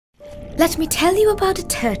Let me tell you about a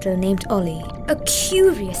turtle named Olly. A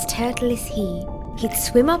curious turtle is he. He'd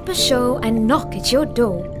swim up a shore and knock at your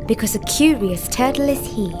door, because a curious turtle is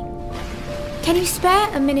he. Can you spare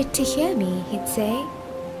a minute to hear me, he'd say.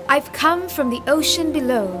 I've come from the ocean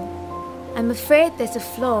below. I'm afraid there's a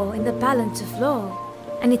flaw in the balance of law,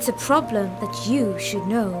 and it's a problem that you should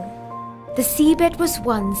know. The seabed was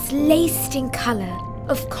once laced in color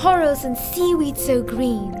of corals and seaweed so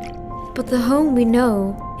green, but the home we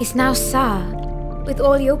know is now sour with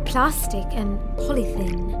all your plastic and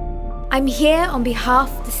polythene. I'm here on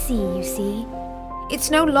behalf of the sea, you see.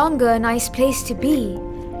 It's no longer a nice place to be.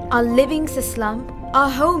 Our living's a slump, our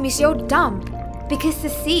home is your dump, because the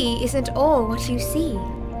sea isn't all what you see.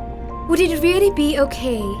 Would it really be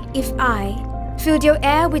okay if I filled your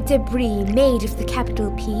air with debris made of the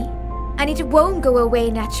capital P, and it won't go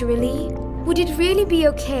away naturally? Would it really be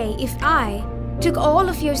okay if I took all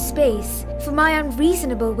of your space for my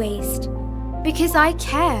unreasonable waste, because I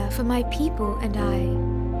care for my people and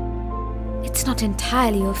I? It's not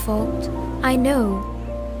entirely your fault, I know.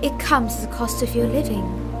 It comes at the cost of your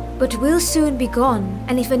living, but we'll soon be gone,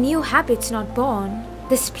 and if a new habit's not born,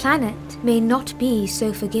 this planet may not be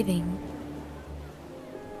so forgiving.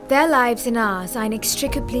 Their lives and ours are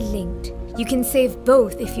inextricably linked. You can save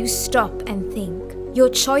both if you stop and think. Your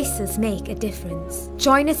choices make a difference.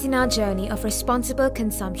 Join us in our journey of responsible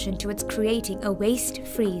consumption towards creating a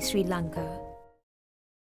waste-free Sri Lanka.